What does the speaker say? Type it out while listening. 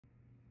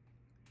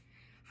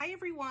Hi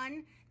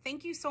everyone,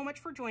 thank you so much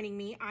for joining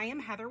me. I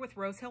am Heather with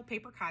Rose Hill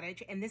Paper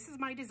Cottage, and this is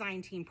my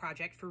design team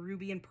project for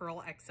Ruby and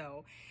Pearl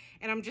XO.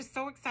 And I'm just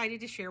so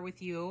excited to share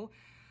with you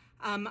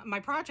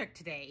my project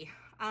today.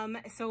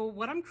 So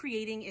what I'm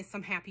creating is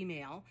some happy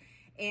mail,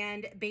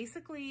 and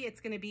basically it's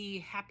gonna be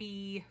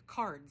happy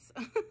cards.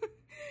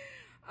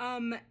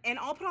 And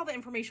I'll put all the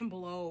information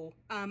below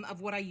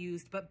of what I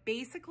used, but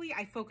basically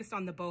I focused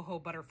on the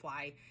Boho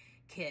Butterfly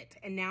kit.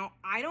 And now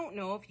I don't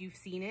know if you've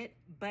seen it,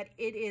 but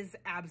it is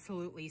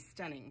absolutely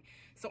stunning.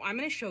 So I'm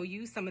going to show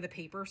you some of the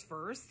papers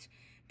first,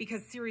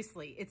 because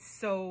seriously, it's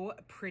so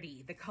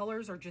pretty. The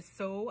colors are just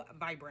so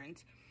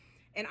vibrant.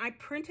 And I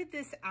printed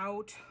this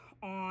out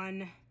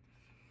on,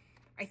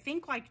 I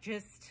think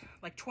just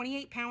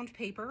 28-pound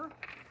paper.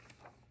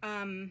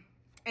 And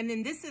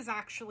then this is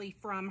actually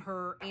from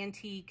her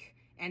antique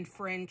and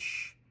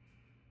French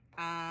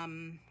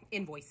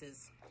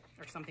invoices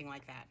or something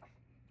like that,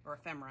 or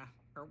ephemera,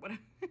 or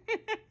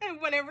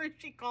whatever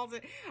she calls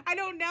it. I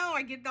don't know.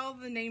 I get all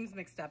the names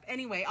mixed up.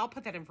 Anyway, I'll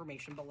put that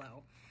information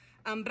below.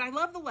 But I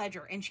love the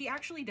ledger, and she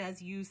actually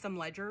does use some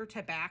ledger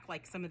to back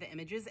like some of the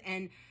images,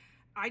 and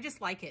I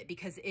just like it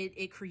because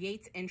it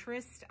creates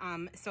interest.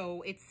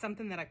 So it's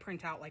something that I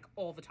print out like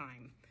all the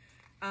time.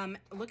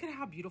 Look at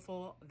how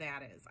beautiful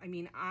that is. I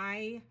mean,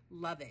 I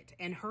love it.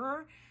 And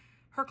her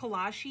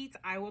collage sheets,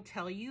 I will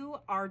tell you,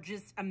 are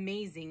just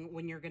amazing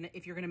when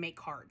if you're gonna make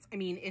cards. I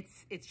mean,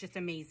 it's just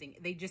amazing.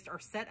 They just are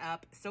set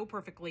up so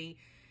perfectly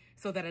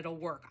so that it'll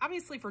work.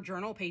 Obviously for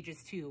journal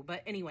pages too,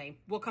 but anyway,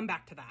 we'll come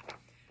back to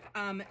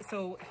that.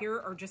 So here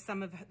are just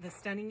some of the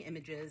stunning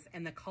images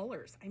and the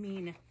colors. I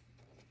mean,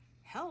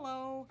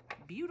 hello,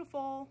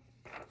 beautiful.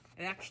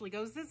 It actually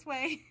goes this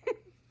way,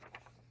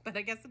 but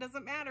I guess it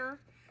doesn't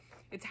matter.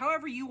 It's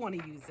however you want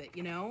to use it,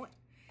 you know?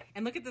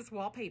 And look at this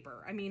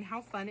wallpaper. I mean,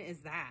 how fun is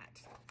that?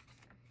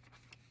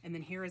 And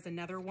then here is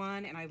another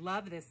one. And I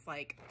love this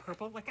like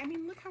purple. Like, I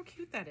mean, look how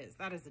cute that is.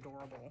 That is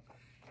adorable.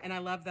 And I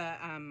love the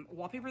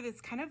wallpaper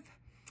that's kind of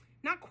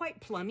not quite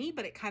plummy,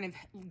 but it kind of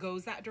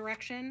goes that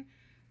direction.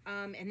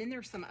 And then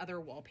there's some other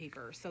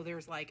wallpaper. So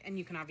there's like, and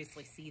you can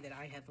obviously see that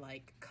I have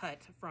like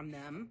cut from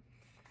them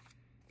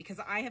because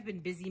I have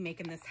been busy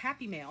making this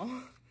happy mail.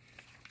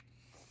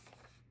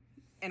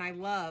 And I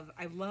love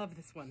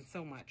this one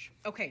so much.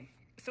 Okay.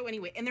 So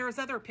anyway, and there's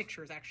other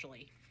pictures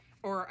actually,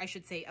 or I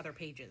should say other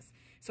pages.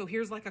 So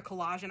here's like a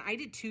collage, and I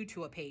did 2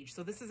 to a page.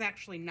 So this is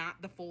actually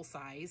not the full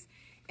size.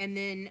 And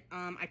then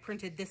I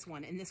printed this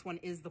one, and this one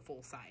is the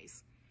full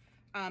size.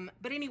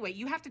 But anyway,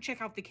 you have to check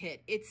out the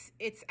kit. It's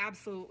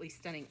absolutely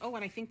stunning. Oh,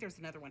 and I think there's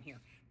another one here.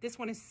 This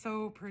one is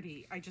so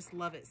pretty. I just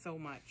love it so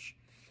much.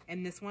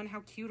 And this one, how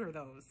cute are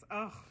those?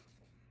 Oh,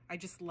 I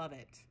just love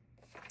it.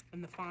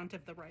 And the font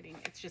of the writing,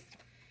 it's just,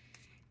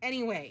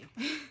 anyway.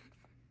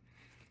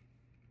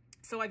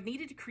 So I've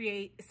needed to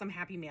create some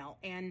happy mail.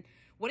 And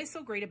what is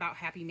so great about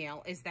happy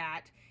mail is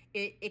that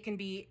it can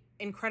be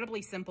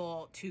incredibly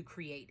simple to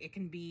create. It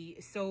can be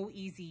so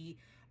easy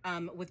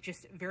with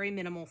just very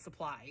minimal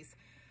supplies.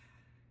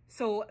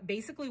 So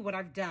basically what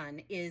I've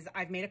done is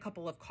I've made a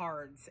couple of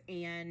cards,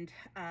 and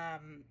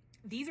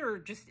these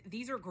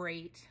are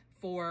great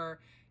for,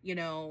 you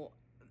know,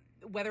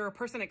 whether a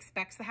person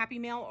expects the happy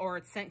mail or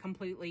it's sent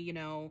completely, you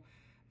know,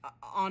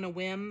 on a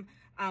whim.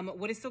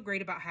 What is so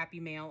great about happy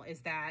mail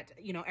is that,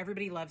 you know,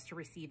 everybody loves to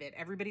receive it.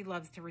 Everybody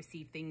loves to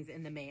receive things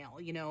in the mail.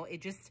 You know,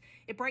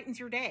 it brightens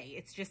your day.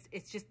 It's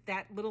just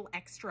that little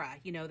extra,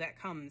 you know, that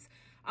comes.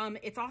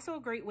 It's also a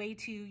great way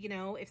to, you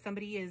know, if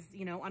somebody is,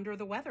 you know, under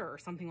the weather or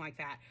something like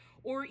that,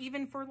 or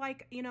even for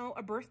like, you know,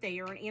 a birthday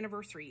or an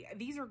anniversary.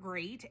 These are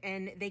great,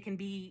 and they can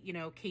be, you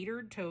know,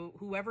 catered to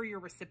whoever your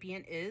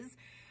recipient is.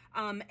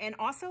 And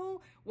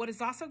also, what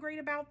is also great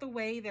about the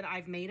way that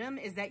I've made them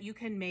is that you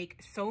can make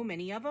so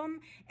many of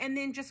them and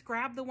then just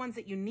grab the ones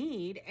that you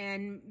need.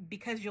 And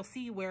because you'll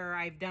see where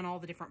I've done all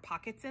the different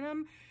pockets in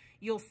them,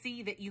 you'll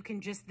see that you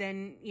can just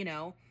then, you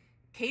know,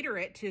 cater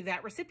it to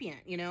that recipient,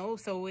 you know?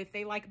 So if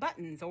they like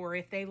buttons, or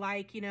if they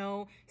like, you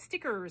know,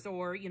 stickers,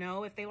 or, you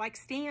know, if they like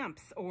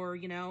stamps, or,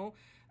 you know,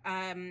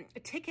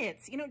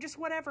 tickets, you know, just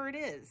whatever it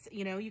is,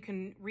 you know, you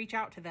can reach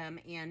out to them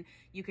and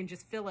you can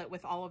just fill it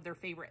with all of their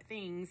favorite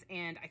things,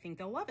 and I think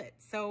they'll love it.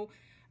 So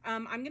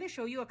I'm going to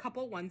show you a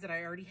couple ones that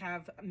I already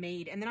have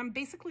made, and then I'm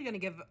basically going to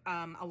give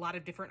a lot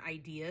of different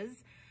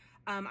ideas.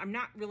 I'm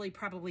not really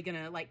probably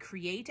going to like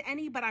create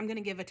any, but I'm going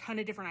to give a ton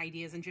of different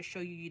ideas and just show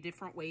you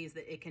different ways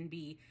that it can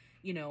be,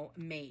 you know,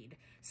 made.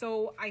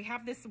 So I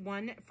have this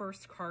one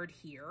first card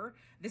here.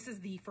 This is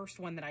the first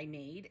one that I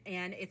made,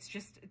 and it's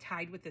just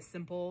tied with this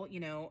simple, you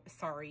know,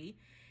 sorry.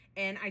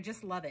 And I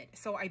just love it.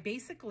 So I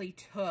basically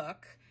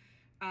took,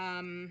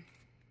 I'll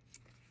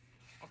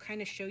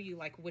kind of show you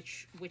like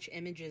which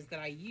images that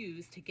I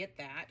used to get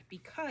that,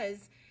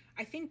 because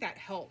I think that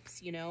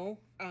helps, you know,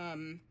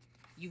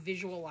 you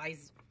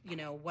visualize, you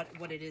know,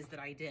 what it is that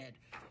I did.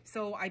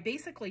 So I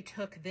basically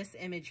took this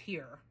image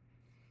here,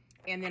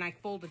 and then I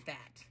folded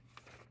that.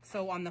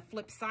 So on the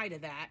flip side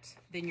of that,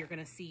 then you're going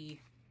to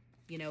see,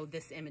 you know,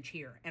 this image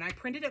here. And I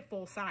printed it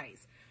full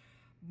size.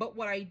 But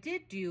what I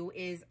did do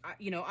is,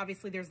 you know,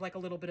 obviously there's like a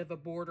little bit of a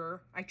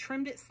border. I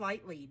trimmed it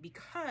slightly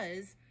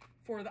because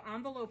for the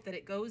envelope that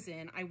it goes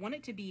in, I want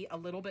it to be a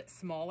little bit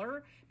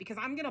smaller because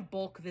I'm going to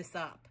bulk this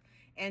up.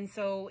 And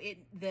so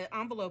the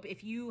envelope,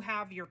 if you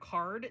have your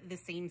card the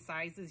same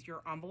size as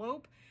your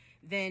envelope,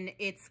 then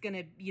it's going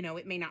to, you know,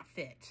 it may not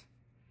fit.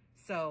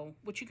 So,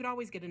 which you could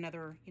always get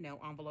another, you know,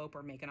 envelope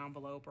or make an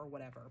envelope or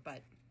whatever.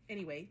 But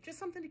anyway, just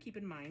something to keep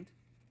in mind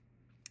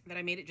that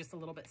I made it just a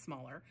little bit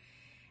smaller.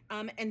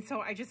 And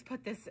so I just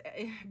put this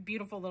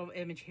beautiful little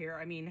image here.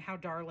 I mean, how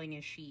darling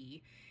is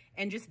she?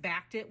 And just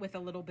backed it with a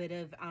little bit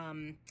of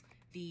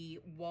the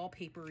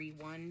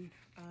wallpapery one.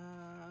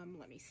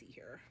 Let me see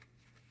here.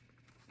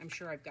 I'm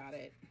sure I've got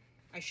it.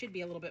 I should be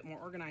a little bit more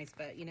organized,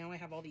 but you know, I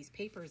have all these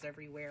papers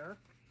everywhere.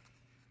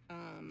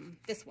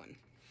 This one.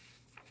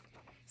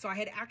 So I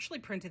had actually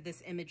printed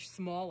this image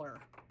smaller,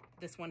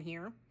 this one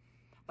here,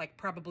 like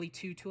probably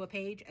 2 to a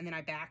page, and then I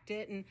backed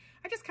it, and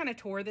I just kind of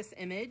tore this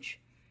image,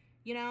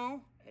 you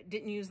know,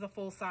 didn't use the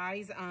full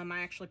size. I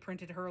actually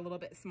printed her a little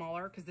bit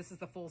smaller because this is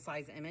the full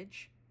size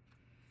image.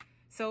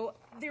 So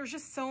there's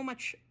just so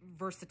much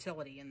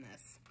versatility in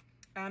this.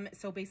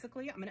 So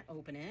basically I'm going to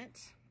open it,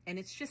 and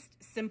it's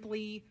just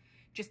simply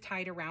just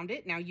tied around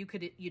it. Now you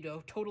could, you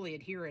know, totally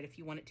adhere it if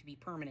you want it to be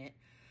permanent.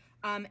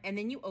 And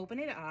then you open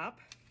it up,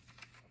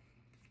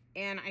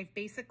 and I've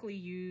basically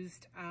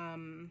used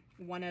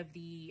one of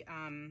the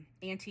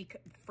antique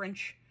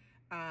French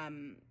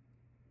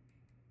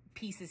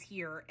pieces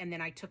here, and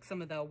then I took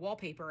some of the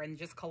wallpaper and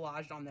just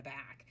collaged on the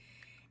back.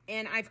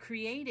 And I've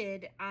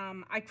created,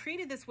 I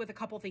created this with a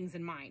couple things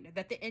in mind,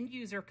 that the end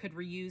user could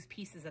reuse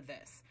pieces of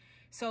this.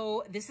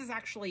 So this is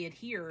actually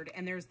adhered,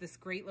 and there's this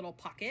great little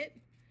pocket,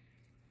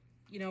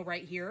 you know,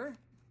 right here,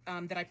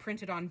 that I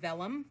printed on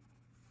vellum.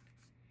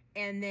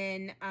 And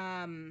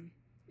then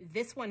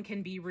this one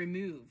can be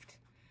removed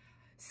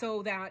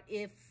so that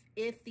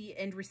if the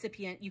end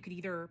recipient, you could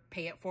either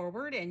pay it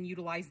forward and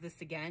utilize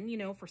this again, you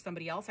know, for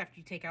somebody else after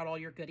you take out all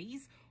your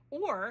goodies,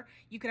 or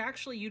you could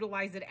actually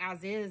utilize it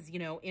as is, you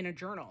know, in a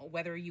journal,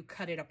 whether you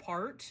cut it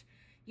apart,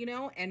 you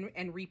know, and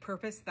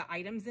repurpose the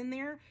items in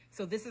there.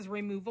 So this is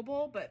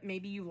removable, but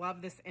maybe you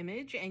love this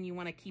image and you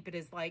want to keep it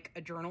as like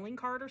a journaling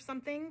card or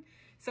something.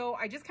 So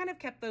I just kind of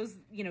kept those,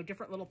 you know,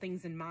 different little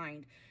things in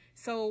mind.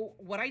 So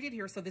what I did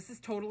here, so this is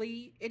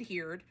totally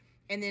adhered.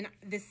 And then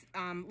this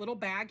little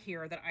bag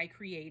here that I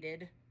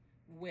created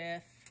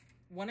with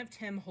one of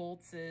Tim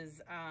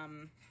Holtz's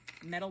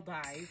metal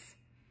dies,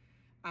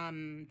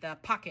 the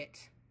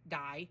pocket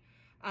die.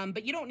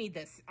 But you don't need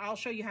this. I'll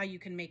show you how you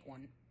can make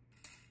one.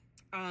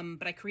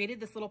 But I created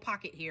this little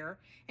pocket here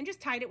and just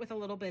tied it with a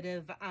little bit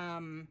of,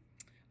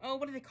 oh,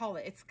 what do they call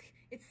it?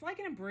 It's like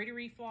an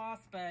embroidery floss,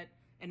 but,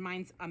 and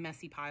mine's a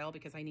messy pile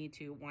because I need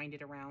to wind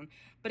it around.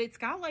 But it's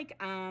got like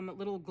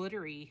little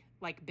glittery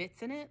like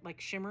bits in it, like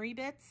shimmery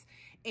bits.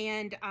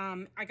 And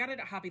I got it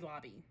at Hobby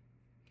Lobby.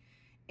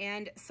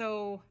 And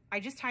so I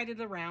just tied it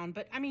around,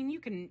 but I mean, you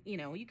can, you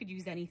know, you could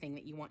use anything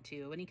that you want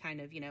to, any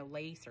kind of, you know,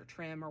 lace or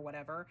trim or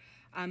whatever.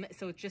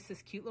 So it's just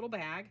this cute little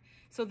bag.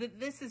 So that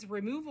this is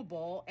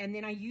removable. And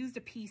then I used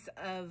a piece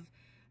of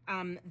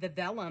the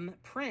vellum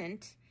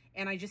print,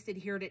 and I just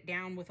adhered it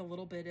down with a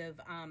little bit of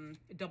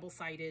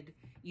double-sided,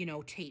 you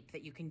know, tape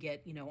that you can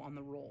get, you know, on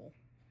the roll.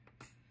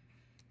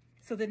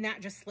 So then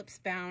that just slips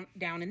down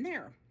in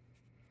there.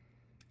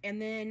 And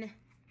then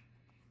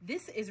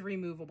this is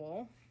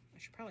removable. I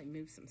should probably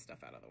move some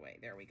stuff out of the way.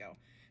 There we go.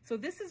 So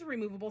this is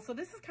removable. So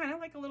this is kind of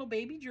like a little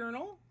baby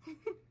journal.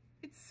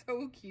 It's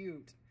so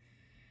cute.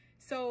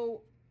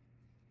 So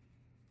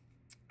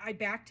I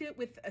backed it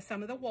with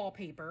some of the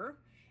wallpaper,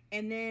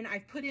 and then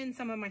I've put in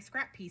some of my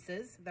scrap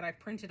pieces that I've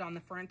printed on the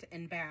front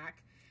and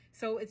back.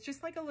 So it's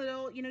just like a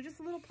little, you know, just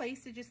a little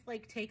place to just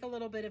like take a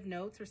little bit of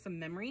notes or some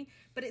memory,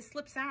 but it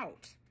slips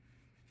out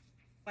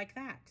like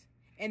that.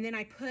 And then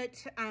I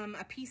put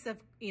a piece of,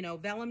 you know,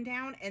 vellum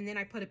down, and then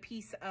I put a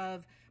piece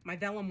of my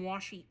vellum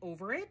washi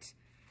over it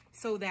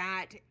so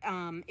that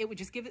it would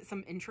just give it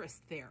some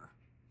interest there.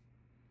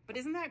 But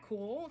isn't that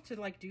cool to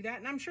like do that?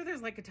 And I'm sure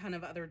there's like a ton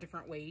of other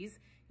different ways,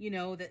 you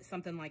know, that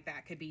something like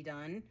that could be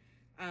done,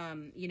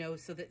 you know,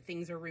 so that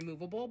things are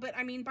removable. But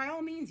I mean, by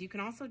all means, you can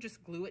also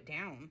just glue it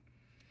down.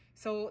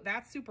 So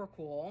that's super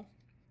cool.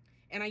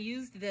 And I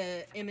used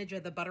the image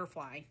of the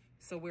butterfly,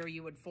 so where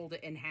you would fold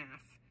it in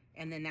half.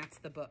 And then that's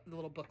the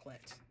little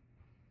booklet.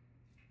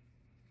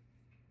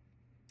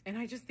 And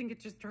I just think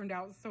it just turned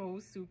out so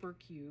super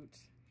cute.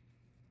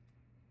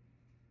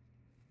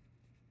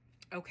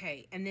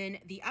 Okay, and then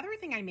the other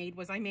thing I made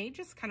was I made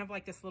just kind of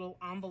like this little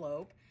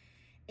envelope.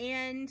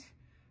 And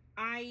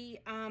I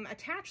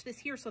attached this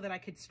here so that I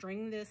could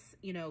string this,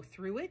 you know,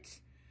 through it.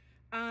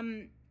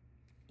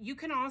 You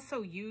can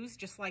also use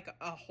just like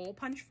a hole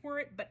punch for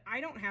it, but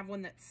I don't have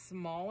one that's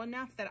small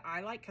enough that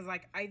I like, because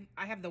like I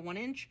have the 1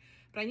 inch,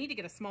 but I need to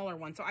get a smaller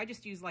one. So I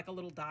just use like a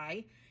little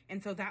die.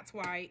 And so that's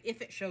why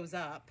if it shows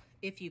up,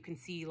 if you can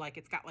see, like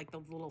it's got like the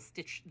little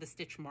stitch, the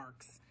stitch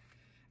marks.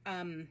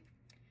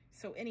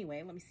 So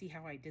anyway, let me see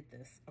how I did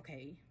this.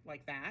 Okay,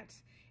 like that.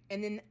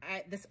 And then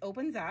this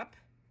opens up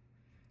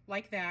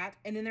like that.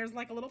 And then there's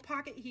like a little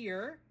pocket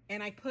here,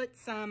 and I put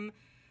some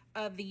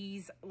of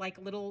these like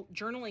little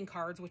journaling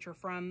cards, which are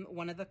from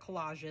one of the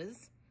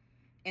collages.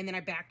 And then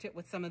I backed it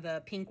with some of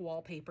the pink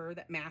wallpaper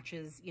that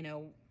matches, you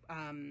know,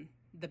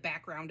 the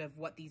background of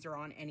what these are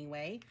on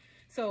anyway.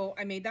 So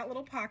I made that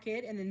little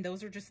pocket, and then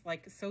those are just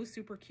like so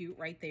super cute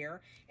right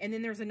there. And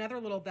then there's another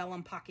little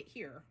vellum pocket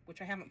here,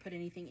 which I haven't put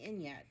anything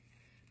in yet.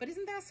 But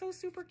isn't that so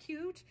super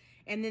cute?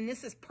 And then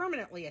this is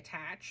permanently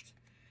attached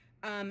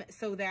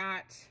so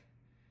that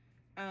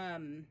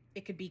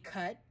it could be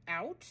cut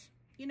out,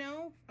 you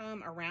know,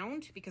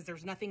 around, because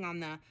there's nothing on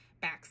the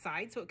back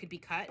side, so it could be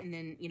cut and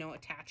then, you know,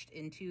 attached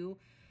into,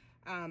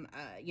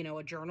 you know,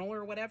 a journal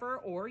or whatever.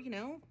 Or, you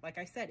know, like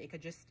I said, it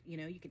could just, you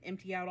know, you can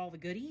empty out all the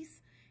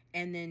goodies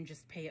and then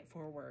just pay it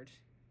forward.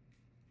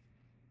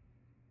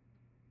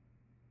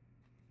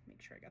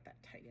 Make sure I got that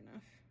tight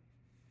enough.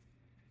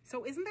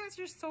 So isn't that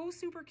just so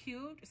super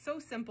cute? So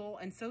simple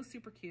and so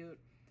super cute.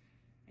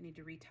 I need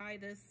to retie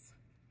this.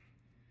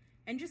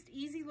 And just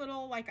easy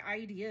little like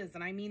ideas.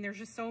 And I mean, there's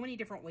just so many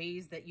different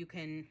ways that you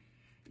can,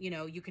 you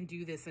know, you can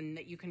do this and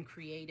that you can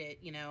create it,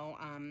 you know.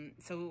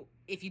 So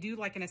if you do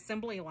like an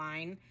assembly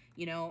line,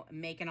 you know,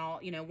 making all,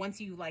 you know, once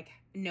you like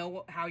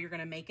know how you're going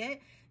to make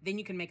it, then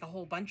you can make a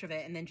whole bunch of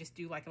it and then just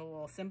do like a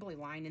little assembly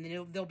line, and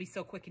then they'll be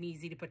so quick and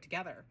easy to put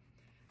together.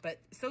 But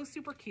so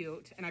super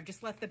cute. And I've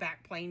just left the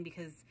back plain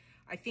because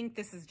I think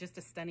this is just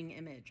a stunning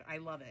image. I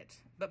love it.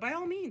 But by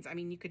all means, I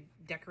mean, you could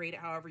decorate it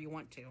however you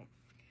want to.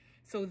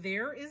 So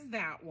there is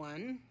that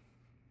one.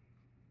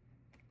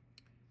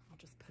 I'll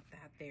just put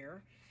that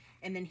there.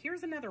 And then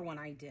here's another one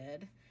I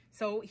did.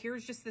 So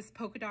here's just this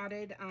polka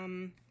dotted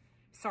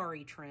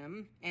sari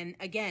trim. And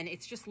again,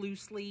 it's just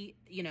loosely,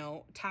 you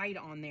know, tied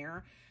on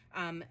there.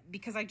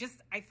 Because I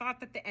thought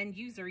that the end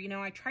user, you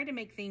know, I try to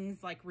make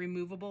things like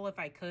removable if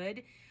I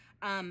could.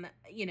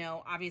 You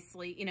know,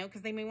 obviously, you know,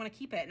 because they may want to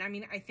keep it. And I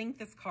mean, I think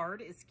this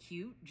card is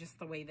cute just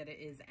the way that it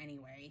is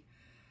anyway.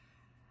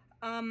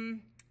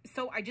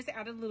 So I just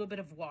added a little bit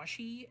of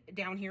washi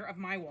down here, of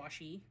my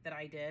washi that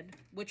I did,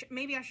 which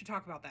maybe I should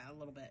talk about that a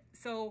little bit.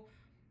 So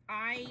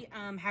I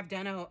have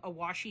done a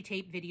washi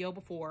tape video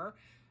before.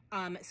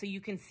 So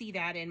you can see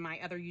that in my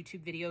other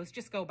YouTube videos.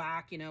 Just go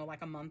back, you know,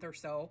 like a month or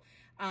so.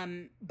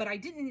 But I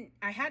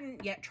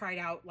hadn't yet tried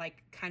out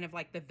like kind of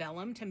like the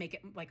vellum to make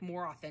it like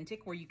more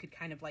authentic, where you could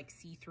kind of like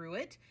see through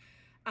it.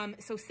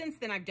 So since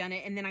then I've done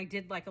it, and then I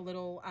did like a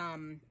little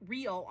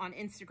reel on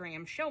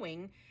Instagram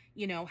showing,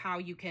 you know, how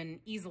you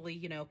can easily,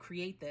 you know,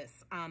 create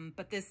this.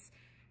 But this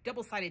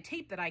double-sided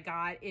tape that I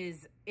got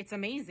it's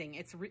amazing.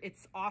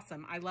 It's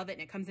awesome. I love it.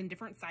 And it comes in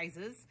different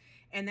sizes.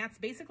 And that's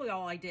basically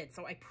all I did.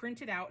 So I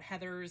printed out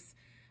Heather's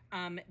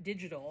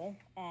digital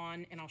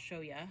on, and I'll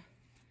show you,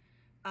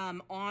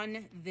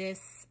 on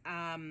this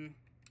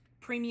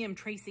premium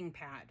tracing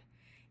pad.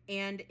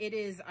 And it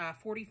is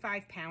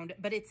 45 pound,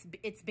 but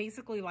it's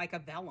basically like a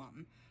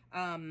vellum.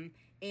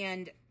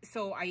 And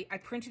so I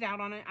printed out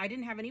on it. I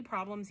didn't have any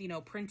problems, you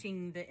know,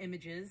 printing the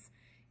images,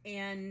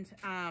 and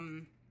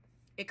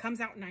it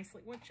comes out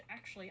nicely, which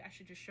actually I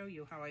should just show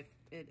you how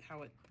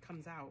it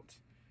comes out.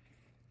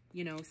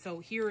 You know, so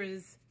here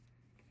is,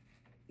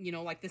 you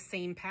know, like the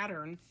same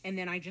pattern, and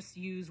then I just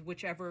use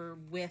whichever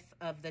width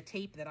of the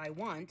tape that I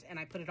want, and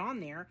I put it on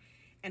there.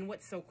 And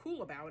what's so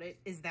cool about it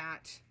is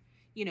that,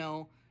 you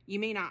know, you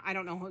may not, I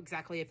don't know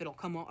exactly if it'll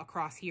come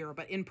across here,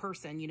 but in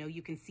person, you know,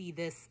 you can see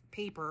this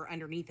paper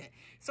underneath it.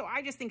 So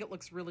I just think it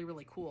looks really,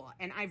 really cool.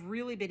 And I've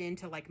really been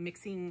into like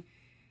mixing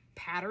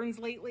patterns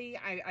lately.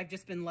 I've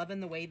just been loving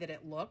the way that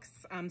it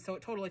looks. So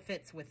it totally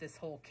fits with this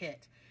whole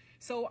kit.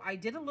 So I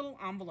did a little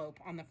envelope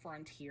on the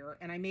front here,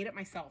 and I made it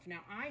myself.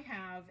 Now I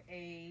have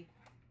an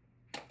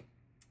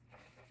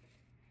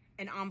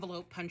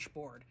envelope punch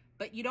board,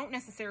 but you don't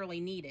necessarily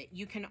need it.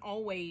 You can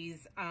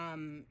always,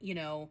 you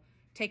know,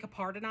 take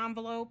apart an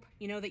envelope,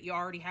 you know, that you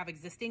already have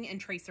existing,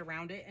 and trace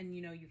around it, and,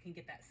 you know, you can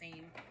get that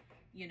same,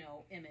 you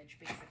know, image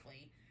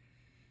basically.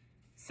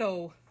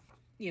 So,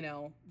 you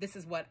know, this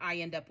is what I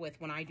end up with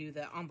when I do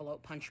the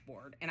envelope punch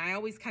board. And I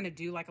always kind of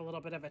do like a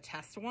little bit of a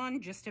test one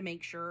just to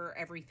make sure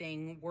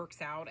everything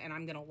works out and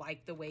I'm going to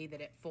like the way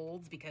that it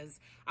folds, because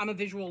I'm a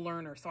visual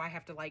learner, so I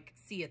have to like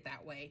see it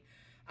that way.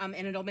 And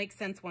it'll make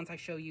sense once I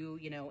show you,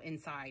 you know,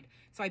 inside.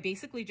 So I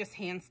basically just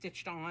hand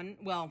stitched on,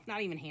 well,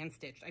 not even hand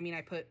stitched. I mean,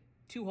 I put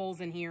 2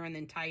 holes in here and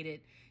then tied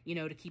it, you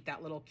know, to keep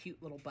that little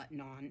cute little button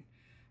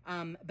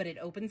on. But it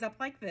opens up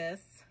like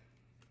this.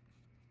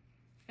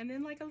 And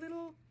then like a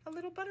little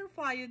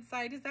butterfly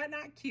inside. Is that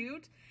not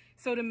cute?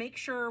 So to make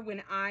sure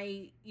when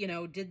I, you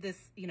know, did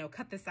this, you know,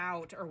 cut this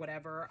out or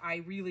whatever,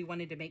 I really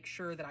wanted to make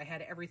sure that I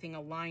had everything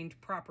aligned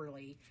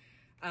properly,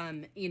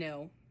 you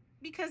know,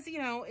 because, you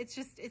know, it's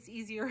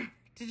easier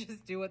to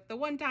just do it the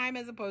one time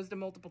as opposed to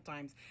multiple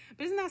times.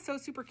 But isn't that so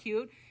super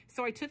cute?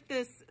 So I took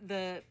this,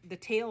 the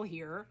tail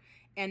here,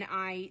 and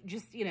I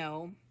just, you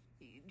know,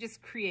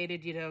 just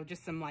created, you know,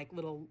 just some like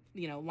little,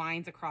 you know,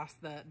 lines across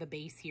the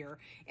base here.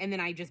 And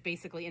then I just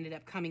basically ended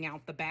up coming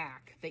out the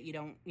back that you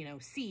don't, you know,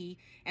 see.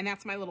 And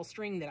that's my little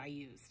string that I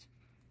used.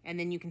 And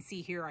then you can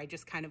see here, I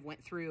just kind of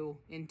went through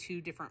in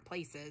 2 different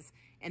places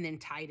and then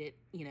tied it,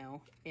 you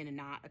know, in a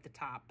knot at the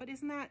top. But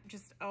isn't that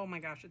just, oh my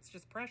gosh, it's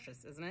just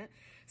precious, isn't it?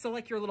 So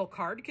like your little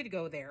card could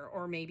go there,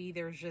 or maybe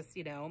there's just,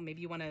 you know,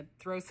 maybe you want to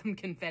throw some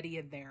confetti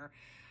in there.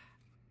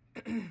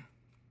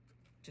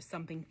 Just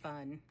something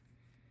fun.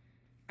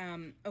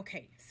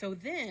 Okay, so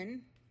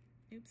then,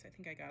 oops, I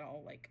think I got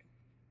all like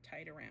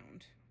tied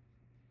around.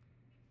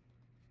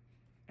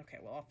 Okay,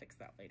 well, I'll fix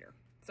that later.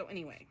 So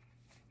anyway,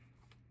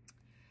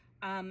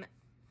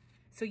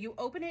 so you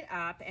open it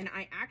up, and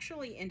I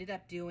actually ended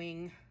up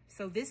doing,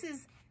 so this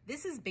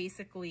is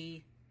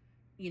basically,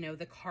 you know,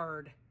 the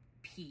card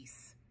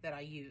piece that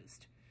I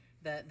used,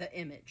 the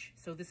image.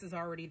 So this is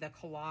already the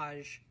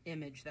collage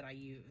image that I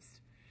used.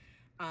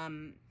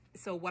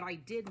 So what I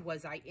did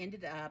was I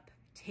ended up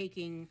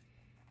taking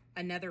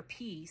another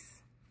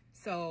piece,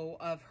 so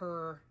of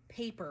her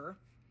paper,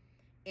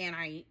 and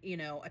I, you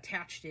know,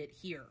 attached it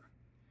here,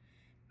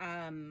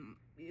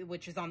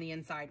 which is on the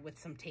inside with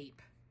some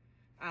tape.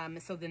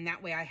 So then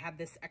that way I had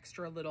this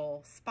extra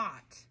little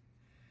spot.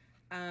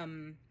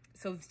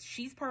 So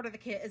she's part of the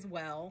kit as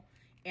well.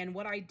 And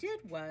what I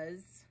did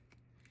was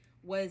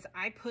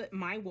I put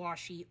my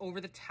washi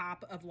over the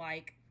top of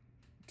like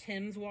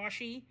Tim's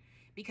washi,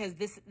 because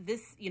this,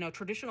 you know,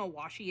 traditional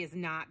washi is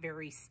not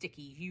very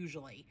sticky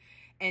usually.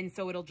 And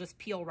so it'll just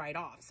peel right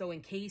off. So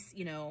in case,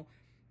 you know,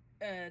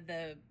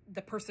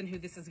 the person who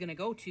this is going to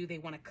go to, they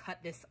want to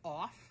cut this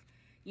off,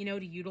 you know,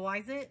 to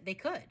utilize it, they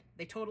could.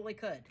 They totally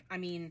could. I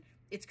mean,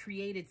 it's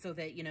created so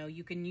that, you know,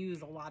 you can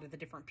use a lot of the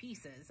different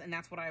pieces. And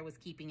that's what I was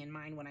keeping in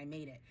mind when I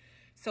made it.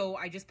 So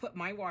I just put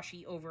my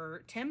washi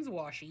over Tim's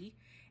washi,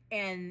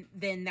 and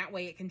then that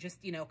way it can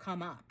just, you know,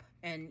 come up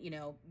and, you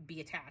know,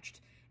 be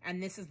attached.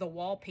 And this is the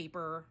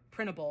wallpaper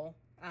printable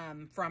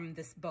from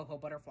this Boho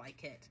Butterfly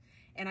kit.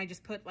 And I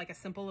just put like a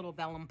simple little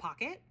vellum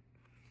pocket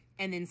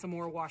and then some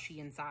more washi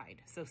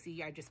inside. So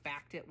see, I just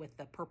backed it with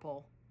the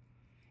purple.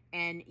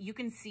 And you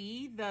can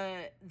see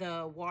the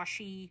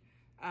washi,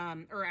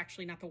 or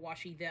actually not the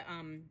washi, the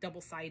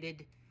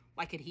double-sided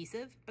like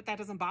adhesive, but that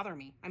doesn't bother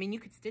me. I mean, you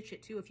could stitch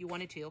it too if you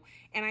wanted to.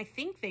 And I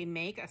think they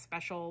make a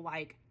special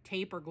like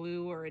tape or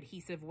glue or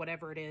adhesive,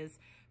 whatever it is,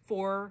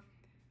 for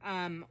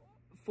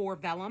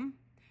vellum,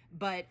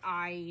 but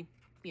I,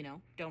 you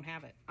know, don't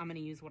have it. I'm going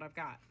to use what I've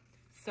got.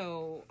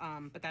 So,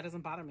 but that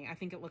doesn't bother me. I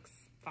think it looks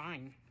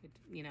fine.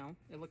 You know,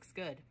 it looks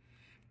good.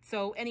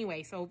 So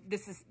anyway, so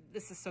this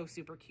is so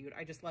super cute.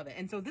 I just love it.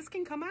 And so this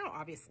can come out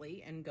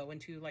obviously and go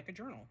into like a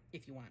journal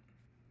if you want.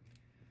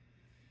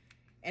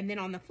 And then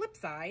on the flip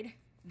side,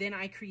 then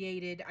I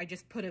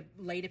just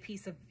laid a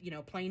piece of, you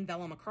know, plain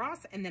vellum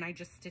across, and then I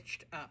just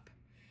stitched up.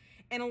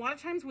 And a lot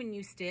of times when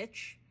you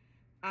stitch,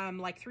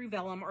 like through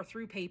vellum or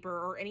through paper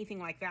or anything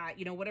like that,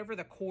 you know, whatever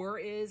the core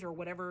is or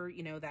whatever,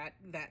 you know, that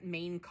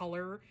main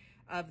color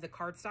of the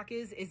cardstock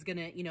is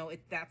gonna, you know,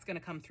 that's gonna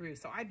come through.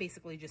 So I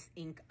basically just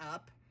ink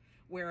up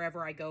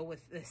wherever I go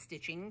with the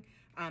stitching.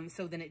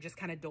 So then it just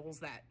kind of dulls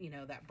that, you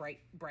know, that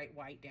bright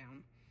white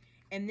down.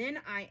 And then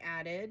I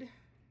added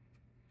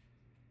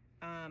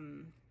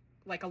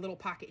like a little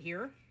pocket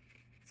here.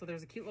 So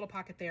there's a cute little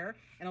pocket there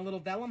and a little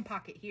vellum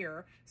pocket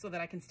here so that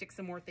I can stick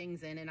some more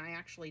things in. And I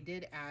actually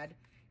did add,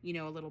 you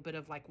know, a little bit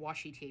of like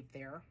washi tape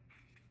there.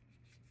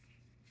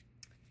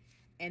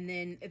 And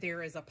then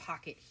there is a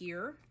pocket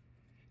here.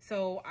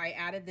 So I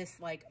added this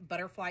like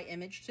butterfly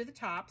image to the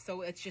top.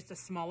 So it's just a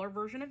smaller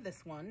version of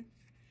this one.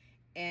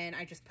 And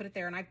I just put it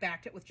there, and I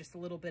backed it with just a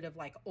little bit of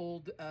like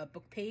old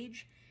book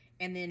page.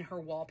 And then her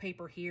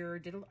wallpaper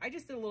here, I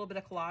just did a little bit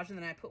of collage, and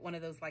then I put one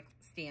of those like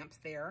stamps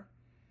there.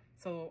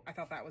 So I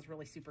thought that was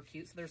really super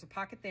cute. So there's a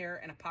pocket there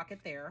and a pocket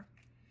there.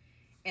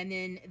 And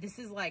then this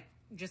is like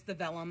just the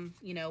vellum,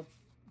 you know,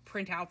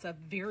 printouts of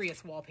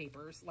various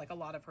wallpapers, like a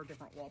lot of her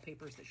different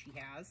wallpapers that she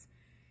has.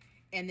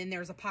 And then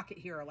there's a pocket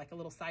here, like a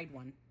little side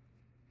one.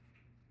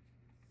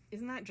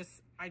 Isn't that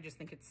just, I just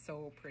think it's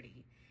so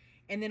pretty.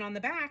 And then on the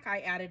back,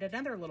 I added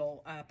another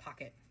little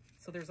pocket.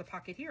 So there's a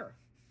pocket here.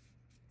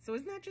 So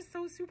isn't that just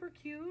so super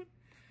cute?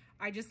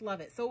 I just love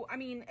it. So, I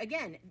mean,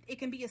 again, it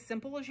can be as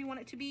simple as you want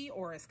it to be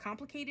or as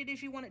complicated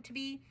as you want it to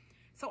be.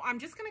 So I'm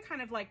just going to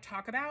kind of like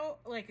talk about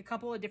like a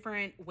couple of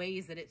different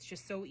ways that it's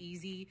just so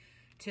easy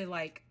to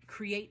like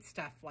create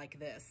stuff like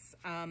this.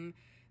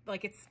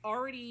 Like it's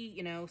already,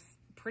 you know,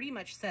 pretty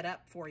much set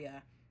up for you.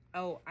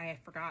 Oh, I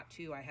forgot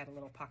too. I had a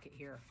little pocket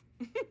here.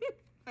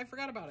 I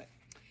forgot about it.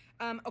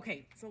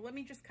 Okay, so let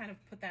me just kind of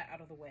put that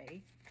out of the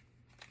way.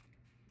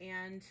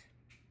 And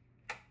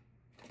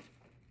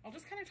I'll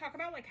just kind of talk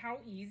about like how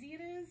easy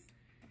it is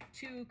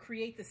to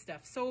create this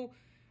stuff. So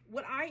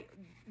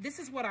this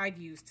is what I've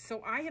used.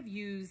 So I have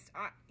used,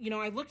 you know,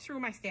 I looked through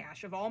my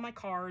stash of all my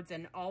cards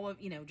and all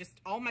of, you know,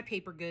 just all my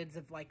paper goods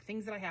of like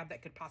things that I have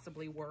that could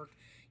possibly work,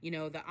 you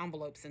know, the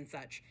envelopes and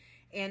such.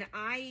 And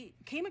I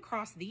came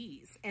across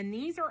these, and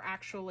these are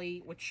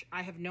actually, which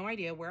I have no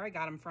idea where I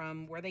got them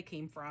from, where they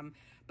came from,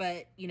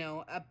 but, you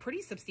know, a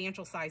pretty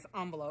substantial size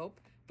envelope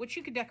which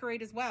you could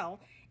decorate as well.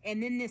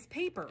 And then this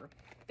paper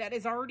that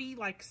is already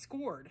like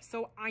scored.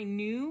 So I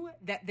knew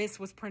that this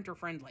was printer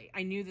friendly.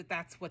 I knew that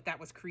that's what that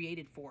was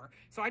created for.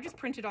 So I just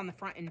printed on the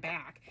front and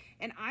back.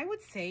 And I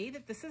would say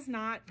that this is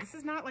not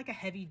like a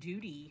heavy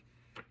duty,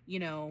 you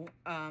know,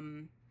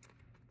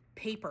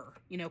 paper,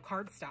 you know,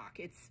 cardstock.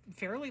 It's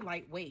fairly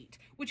lightweight,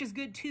 which is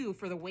good too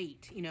for the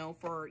weight, you know,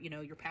 for, you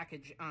know, your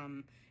package,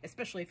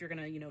 especially if you're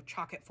gonna, you know,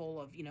 chock it full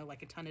of, you know,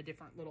 like a ton of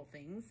different little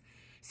things.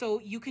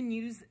 So you can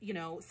use, you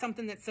know,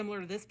 something that's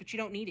similar to this, but you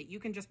don't need it. You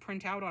can just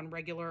print out on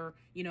regular,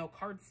 you know,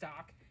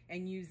 cardstock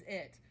and use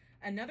it.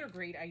 Another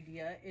great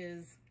idea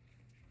is,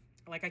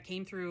 like, I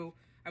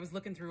was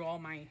looking through all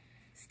my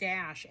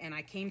stash, and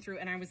I came through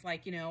and I was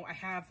like, you know, I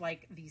have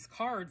like these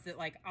cards that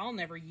like I'll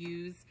never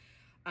use.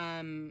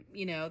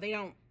 You know, they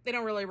don't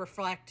really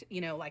reflect,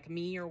 you know, like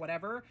me or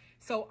whatever.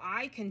 So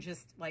I can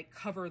just like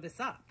cover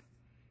this up,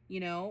 you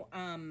know,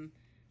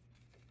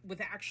 with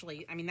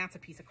actually, I mean, that's a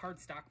piece of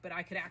cardstock, but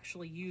I could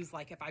actually use,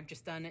 like, if I've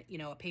just done, you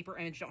know, a paper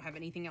image, don't have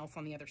anything else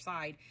on the other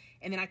side,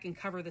 and then I can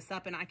cover this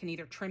up and I can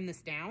either trim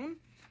this down,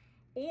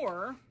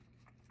 or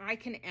I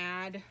can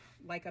add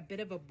like a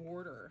bit of a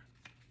border.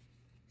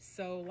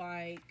 So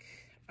like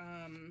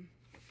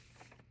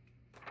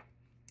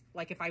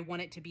if I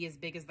want it to be as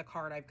big as the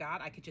card I've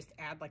got, I could just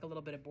add like a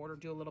little bit of border,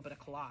 do a little bit of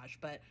collage.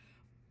 But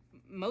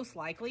most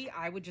likely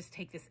I would just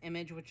take this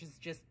image, which is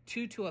just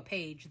 2 to a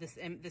page,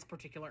 this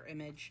particular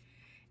image,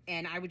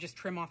 and I would just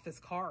trim off this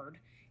card,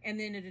 and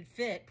then it'd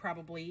fit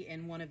probably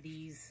in one of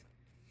these,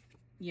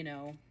 you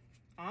know,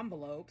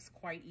 envelopes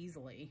quite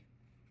easily.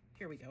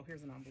 Here we go.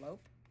 Here's an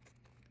envelope.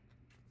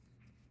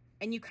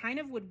 And you kind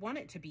of would want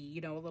it to be,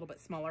 you know, a little bit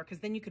smaller, because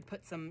then you could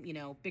put some, you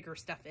know, bigger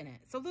stuff in it.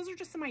 So those are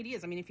just some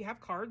ideas. I mean, if you have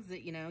cards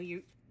that, you know,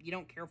 you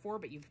don't care for,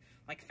 but you've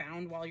like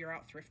found while you're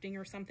out thrifting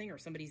or something, or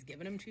somebody's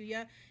given them to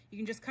you, you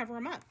can just cover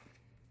them up.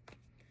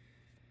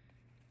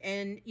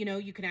 And, you know,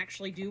 you can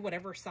actually do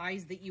whatever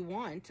size that you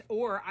want.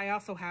 Or I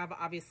also have,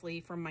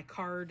 obviously, from my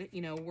card,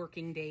 you know,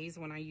 working days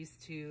when I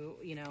used to,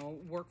 you know,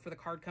 work for the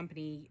card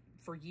company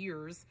for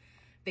years,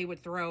 they would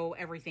throw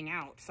everything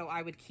out. So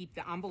I would keep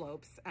the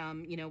envelopes,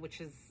 you know,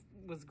 which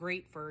was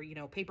great for, you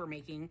know, paper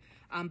making,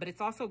 but it's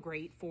also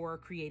great for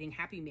creating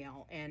Happy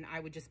Mail. And I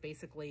would just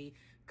basically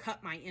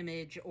cut my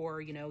image,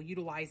 or, you know,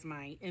 utilize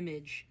my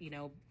image, you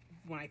know,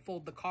 when I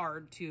fold the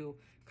card to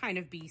kind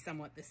of be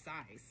somewhat this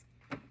size.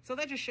 So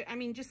that just, I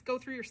mean, just go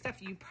through your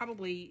stuff. You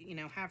probably, you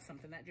know, have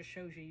something that just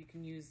shows you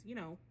can use, you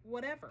know,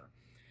 whatever.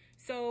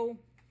 So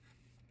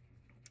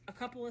a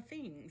couple of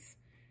things.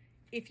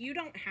 If you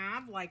don't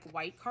have like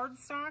white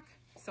cardstock,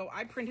 so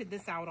I printed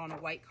this out on a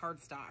white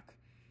cardstock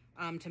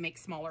to make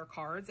smaller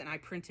cards, and I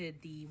printed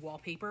the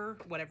wallpaper,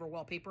 whatever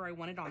wallpaper I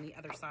wanted, on the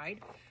other side.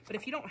 But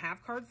if you don't have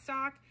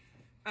cardstock,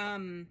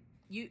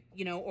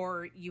 you know,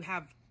 or you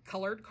have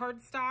colored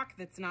cardstock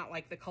that's not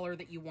like the color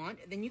that you want,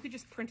 then you could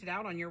just print it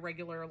out on your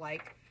regular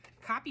like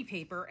copy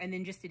paper and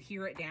then just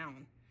adhere it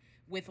down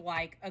with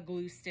like a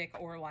glue stick,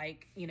 or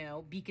like, you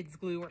know, Beacon's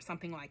glue or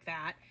something like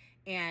that,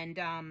 and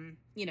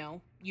you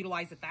know,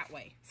 utilize it that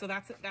way. So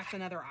that's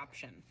another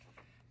option.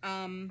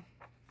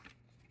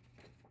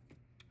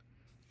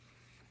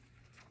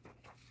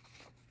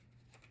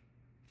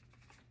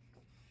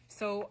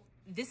 So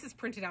this is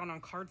printed out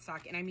on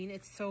cardstock, and I mean,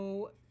 it's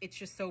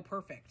just so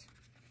perfect,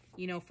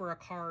 you know, for a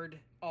card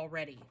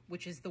already,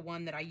 which is the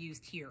one that I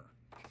used here.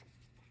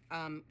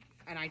 And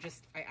I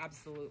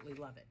absolutely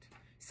love it.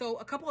 So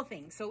a couple of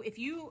things. So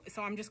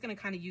I'm just going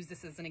to kind of use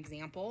this as an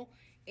example.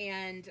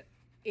 And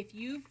if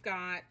you've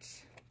got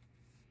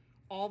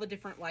all the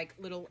different like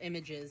little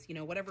images, you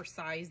know, whatever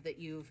size that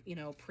you've, you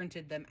know,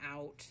 printed them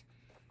out.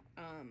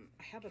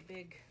 I have a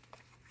big,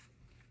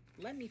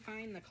 let me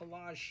find the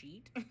collage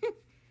sheet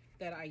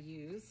that I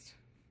used.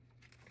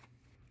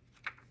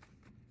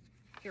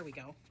 Here we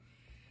go.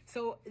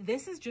 So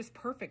this is just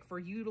perfect for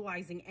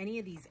utilizing any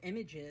of these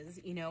images,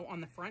 you know, on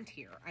the front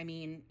here. I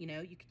mean, you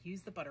know, you could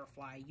use the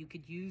butterfly. You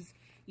could use,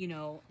 you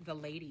know, the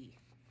lady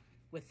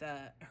with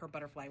her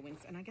butterfly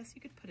wings. And I guess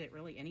you could put it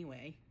really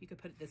anyway. You could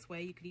put it this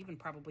way. You could even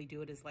probably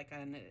do it as like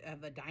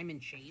of a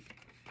diamond shape.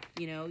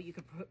 You know, you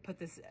could put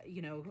this,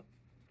 you know,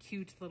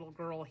 cute little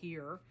girl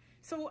here.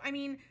 So, I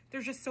mean,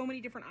 there's just so many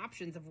different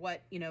options of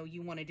what, you know,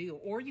 you want to do.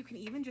 Or you can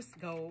even just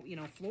go, you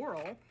know,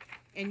 floral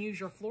and use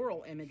your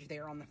floral image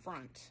there on the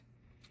front.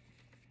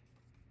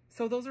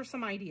 So those are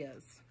some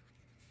ideas.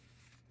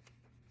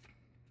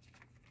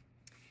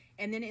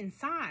 And then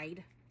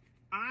inside,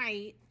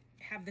 I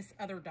have this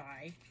other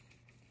die,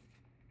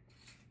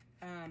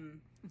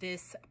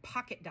 this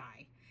pocket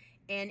die.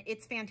 And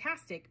it's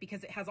fantastic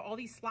because it has all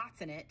these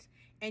slots in it,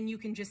 and you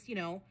can just, you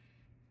know,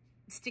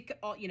 stick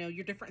all, you know,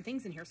 your different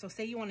things in here. So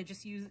say you want to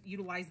just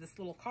utilize this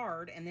little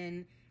card, and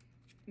then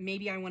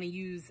maybe I want to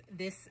use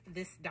this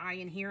die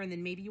in here, and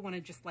then maybe you want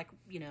to just like,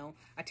 you know,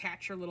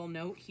 attach your little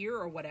note here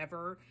or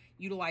whatever,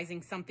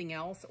 utilizing something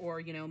else,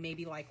 or, you know,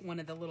 maybe like one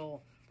of the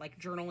little like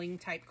journaling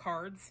type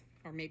cards,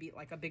 or maybe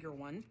like a bigger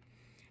one.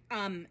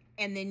 And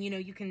then, you know,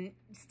 you can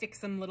stick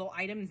some little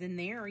items in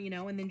there, you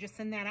know, and then just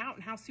send that out.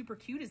 And how super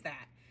cute is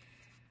that?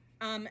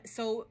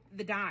 So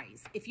the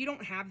dies, if you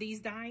don't have these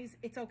dies,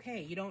 it's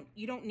okay. You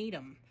don't need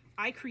them.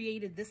 I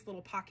created this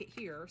little pocket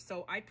here.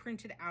 So I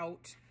printed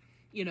out,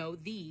 you know,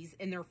 these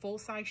in their full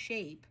size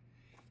shape.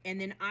 And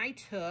then I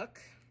took,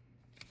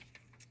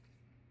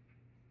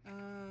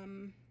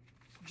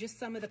 just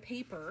some of the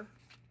paper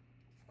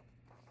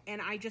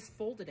and I just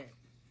folded it.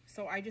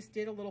 So I just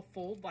did a little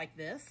fold like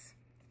this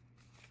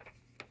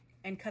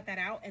and cut that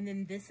out. And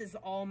then this is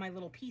all my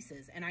little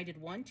pieces. And I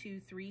did 1,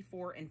 2, 3,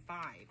 4, and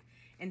 5.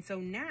 And so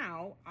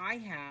now I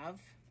have,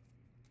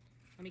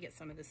 let me get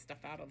some of this stuff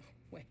out of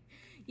the way.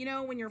 You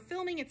know, when you're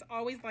filming, it's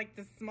always like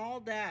this small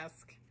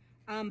desk.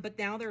 But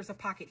now there's a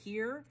pocket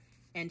here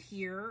and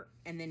here,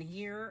 and then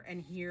here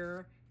and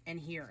here and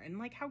here. And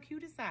like, how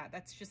cute is that?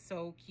 That's just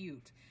so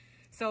cute.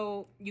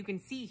 So you can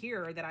see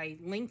here that I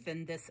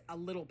lengthened this a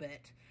little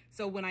bit.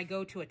 So when I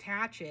go to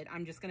attach it,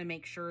 I'm just gonna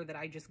make sure that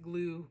I just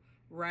glue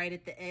right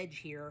at the edge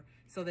here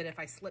so that if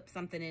I slip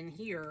something in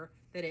here,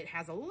 that it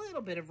has a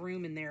little bit of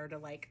room in there to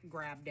like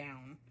grab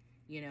down,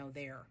 you know,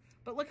 there.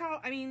 But look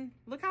how, I mean,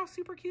 look how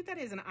super cute that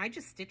is. And I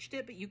just stitched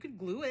it, but you could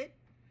glue it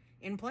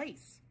in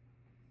place.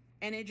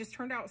 And it just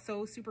turned out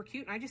so super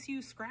cute. And I just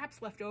used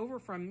scraps left over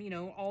from, you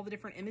know, all the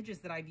different images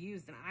that I've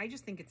used. And I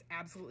just think it's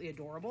absolutely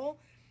adorable.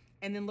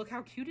 And then look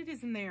how cute it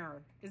is in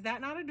there. Is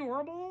that not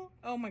adorable?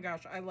 Oh my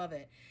gosh, I love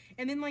it.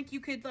 And then like you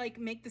could like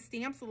make the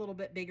stamps a little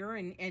bit bigger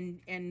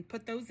and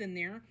put those in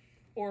there.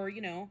 Or,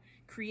 you know,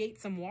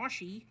 create some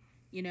washi,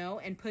 you know,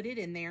 and put it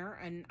in there.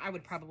 And I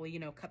would probably, you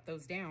know, cut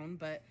those down.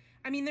 But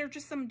I mean, they're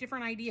just some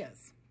different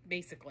ideas,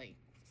 basically.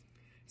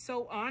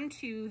 So on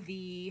to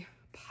the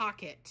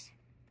pocket.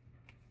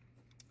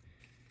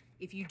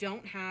 If you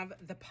don't have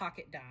the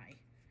pocket die.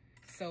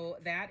 So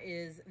that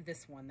is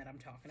this one that I'm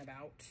talking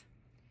about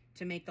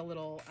to make the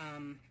little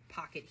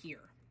pocket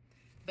here.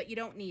 But you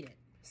don't need it.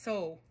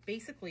 So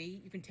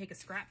basically, you can take a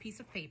scrap piece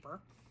of paper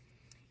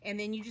and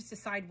then you just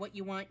decide what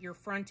you want your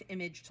front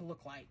image to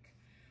look like.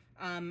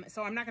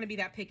 So I'm not going to be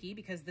that picky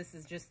because this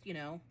is just, you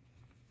know,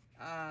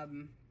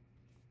 an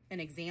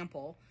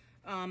example.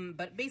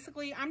 But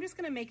basically, I'm just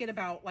going to make it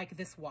about like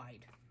this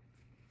wide.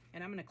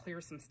 And I'm going to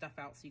clear some stuff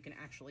out so you can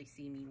actually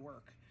see me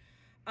work.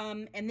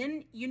 And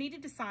then you need to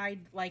decide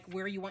like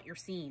where you want your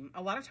seam.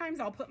 A lot of times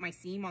I'll put my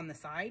seam on the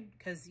side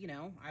because, you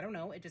know, I don't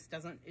know, it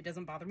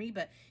doesn't bother me.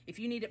 But if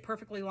you need it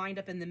perfectly lined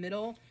up in the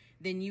middle,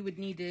 then you would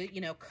need to, you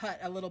know, cut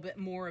a little bit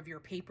more of your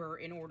paper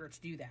in order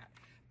to do that.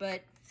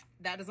 But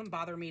that doesn't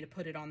bother me to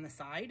put it on the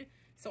side.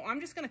 So I'm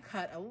just going to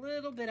cut a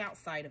little bit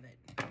outside of it.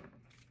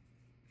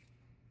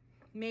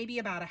 Maybe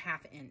about a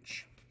 1/2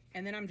 inch.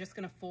 And then I'm just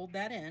going to fold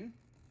that in.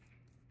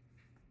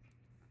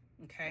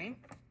 Okay.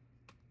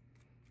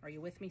 Are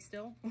you with me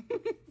still?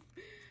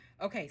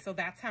 Okay, so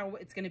that's how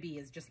it's gonna be,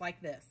 is just like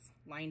this,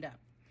 lined up.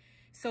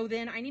 So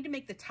then I need to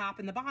make the top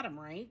and the bottom,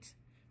 right?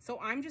 So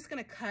I'm just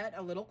gonna cut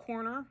a little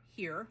corner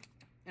here,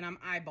 and I'm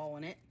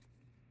eyeballing it.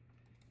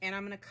 And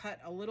I'm gonna cut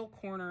a little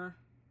corner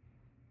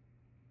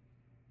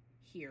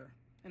here,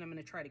 and I'm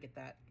gonna try to get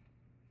that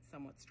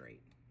somewhat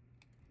straight.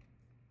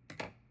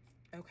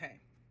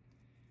 Okay.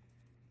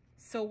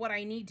 So what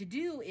I need to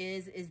do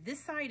is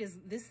this side is,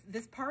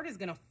 this part is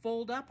gonna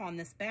fold up on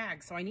this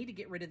bag. So I need to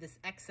get rid of this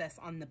excess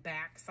on the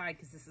back side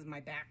because this is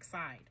my back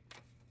side.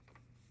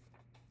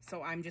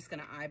 So I'm just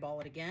gonna eyeball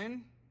it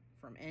again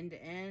from end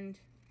to end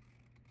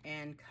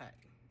and cut,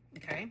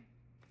 okay?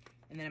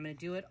 And then I'm gonna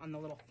do it on the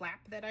little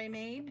flap that I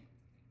made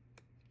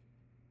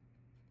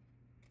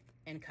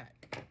and cut,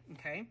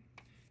 okay?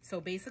 So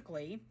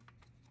basically,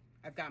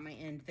 I've got my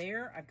end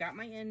there, I've got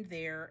my end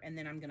there, and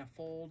then I'm gonna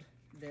fold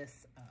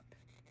this up.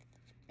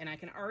 And I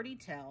can already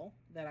tell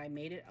that I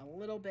made it a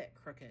little bit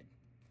crooked.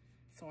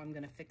 So I'm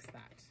gonna fix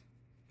that.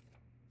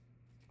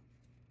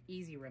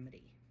 Easy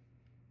remedy.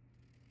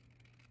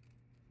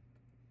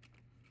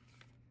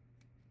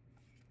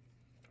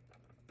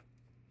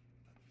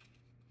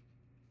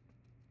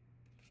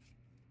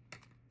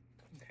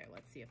 Okay,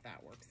 let's see if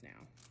that works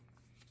now.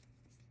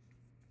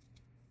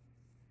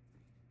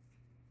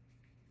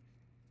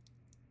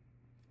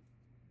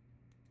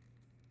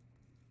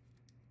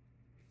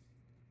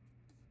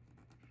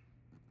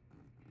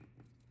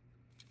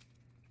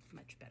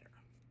 Much better,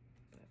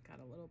 but I've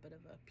got a little bit of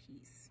a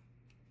piece.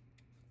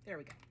 There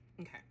we go.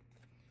 Okay,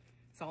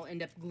 so I'll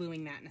end up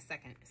gluing that in a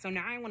second. So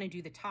now I want to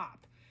do the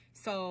top.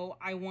 So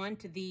I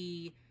want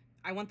the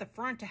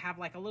front to have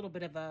like a little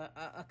bit of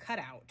a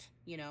cutout,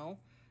 you know.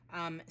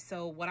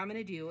 So what I'm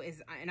gonna do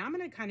is, and I'm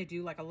gonna kind of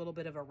do like a little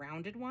bit of a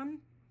rounded one.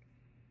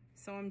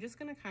 So I'm just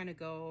gonna kind of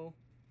go,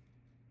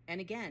 and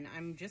again,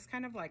 I'm just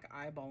kind of like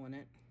eyeballing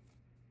it.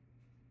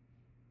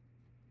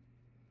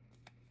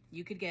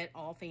 You could get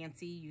all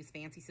fancy, use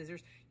fancy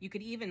scissors. You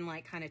could even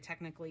like kind of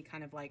technically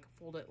kind of like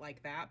fold it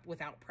like that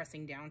without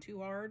pressing down too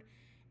hard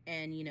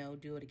and, you know,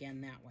 do it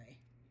again that way.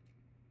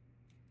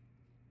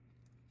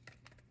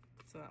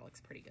 So that looks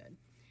pretty good.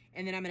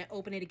 And then I'm gonna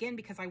open it again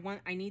because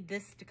I need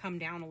this to come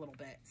down a little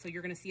bit. So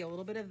you're gonna see a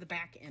little bit of the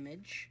back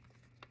image.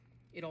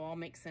 It'll all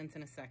make sense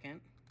in a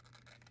second.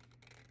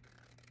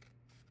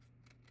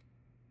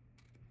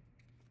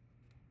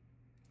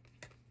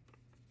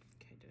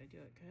 Okay, did I do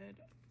it good,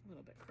 a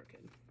little bit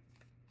crooked,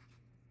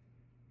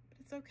 but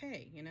it's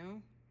okay, you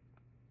know?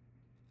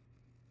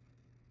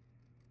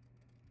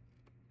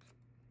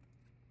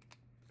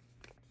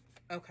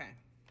 Okay.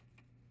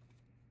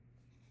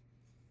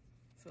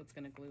 So it's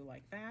going to glue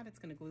like that. It's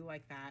going to glue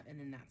like that. And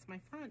then that's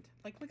my front.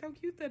 Like, look how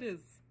cute that is.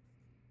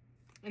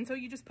 And so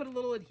you just put a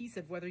little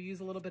adhesive, whether you use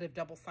a little bit of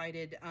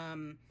double-sided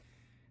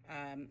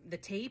the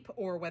tape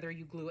or whether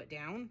you glue it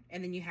down.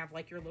 And then you have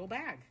like your little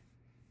bag.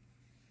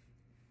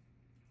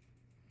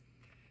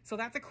 So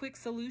that's a quick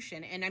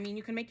solution. And I mean,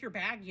 you can make your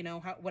bag, you know,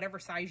 whatever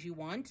size you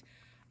want.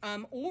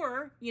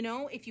 Or, you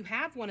know, if you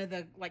have one of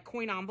the like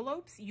coin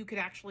envelopes, you could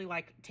actually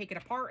like take it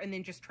apart and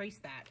then just trace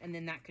that. And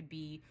then that could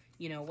be,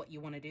 you know, what you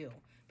want to do.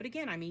 But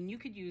again, I mean, you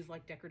could use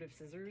like decorative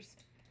scissors,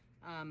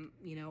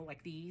 you know,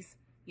 like these,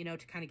 you know,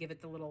 to kind of give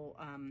it the little,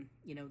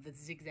 you know, the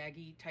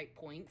zigzaggy type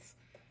points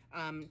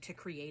to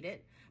create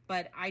it.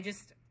 But I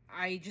just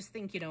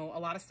think, you know, a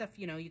lot of stuff,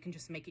 you know, you can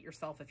just make it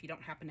yourself if you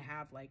don't happen to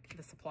have like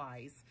the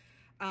supplies.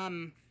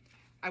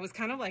 I was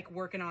kind of like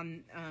working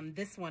on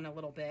this one a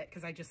little bit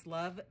because I just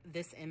love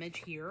this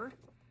image here.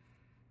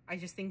 I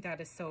just think that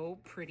is so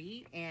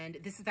pretty. And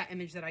this is that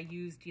image that I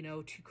used, you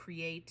know, to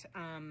create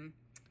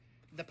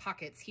the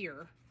pockets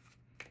here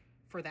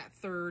for that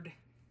third,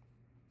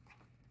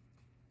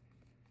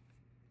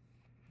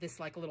 this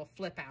like little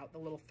flip out, the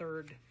little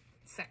third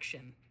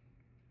section.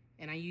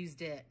 And I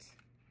used it.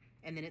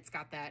 And then it's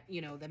got that,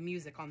 you know, the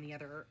music on the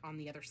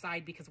other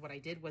side, because what I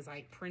did was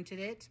I printed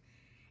it.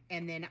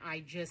 And then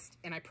I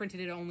printed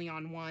it only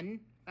on one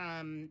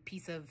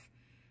piece of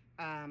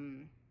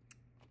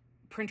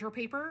printer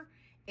paper,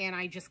 and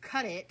I just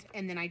cut it,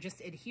 and then I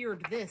just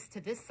adhered this to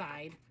this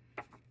side,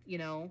 you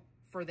know,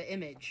 for the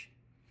image,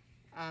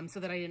 so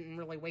that I didn't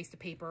really waste a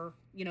paper,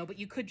 you know, but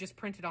you could just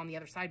print it on the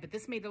other side, but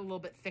this made it a little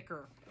bit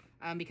thicker,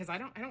 because I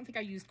don't think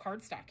I used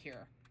cardstock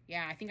here.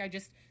 Yeah, I think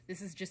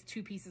this is just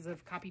two pieces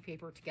of copy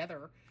paper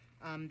together,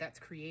 that's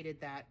created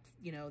that,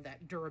 you know,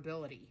 that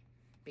durability,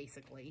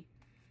 basically.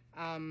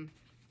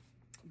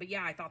 But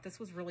yeah, I thought this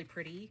was really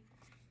pretty.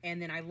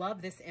 And then I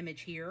love this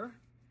image here.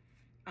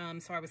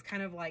 So I was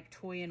kind of like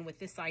toying with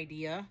this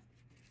idea,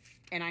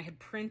 and I had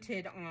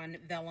printed on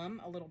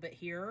vellum a little bit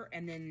here,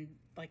 and then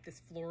like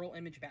this floral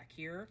image back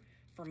here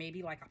for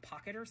maybe like a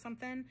pocket or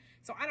something.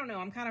 So I don't know,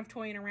 I'm kind of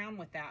toying around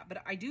with that, but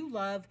I do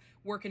love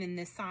working in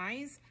this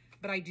size,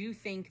 but I do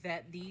think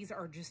that these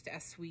are just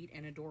as sweet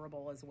and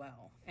adorable as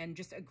well. And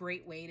just a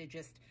great way to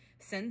just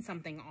send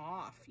something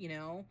off, you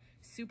know,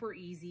 super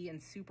easy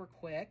and super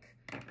quick.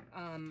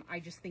 I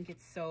just think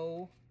it's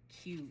so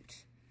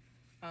cute.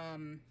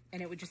 And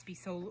it would just be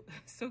so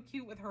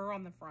cute with her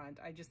on the front.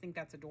 I just think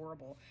that's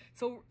adorable.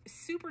 So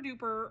super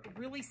duper,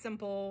 really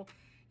simple,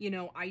 you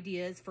know,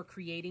 ideas for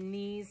creating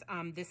these.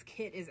 This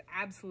kit is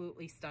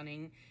absolutely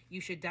stunning.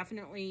 You should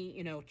definitely,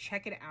 you know,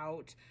 check it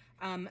out.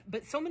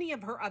 But so many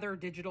of her other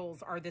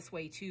digitals are this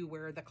way too,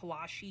 where the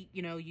collage sheet,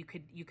 you know, you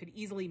could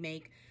easily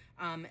make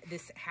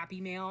this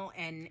happy mail,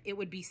 and it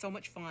would be so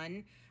much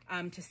fun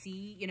to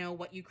see, you know,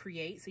 what you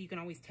create. So you can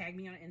always tag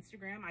me on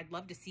Instagram. I'd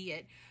love to see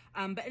it.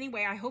 But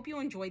anyway, I hope you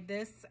enjoyed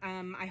this.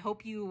 I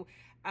hope you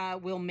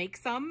will make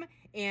some,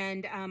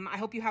 and I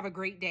hope you have a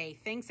great day.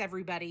 Thanks,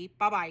 everybody.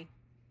 Bye-bye.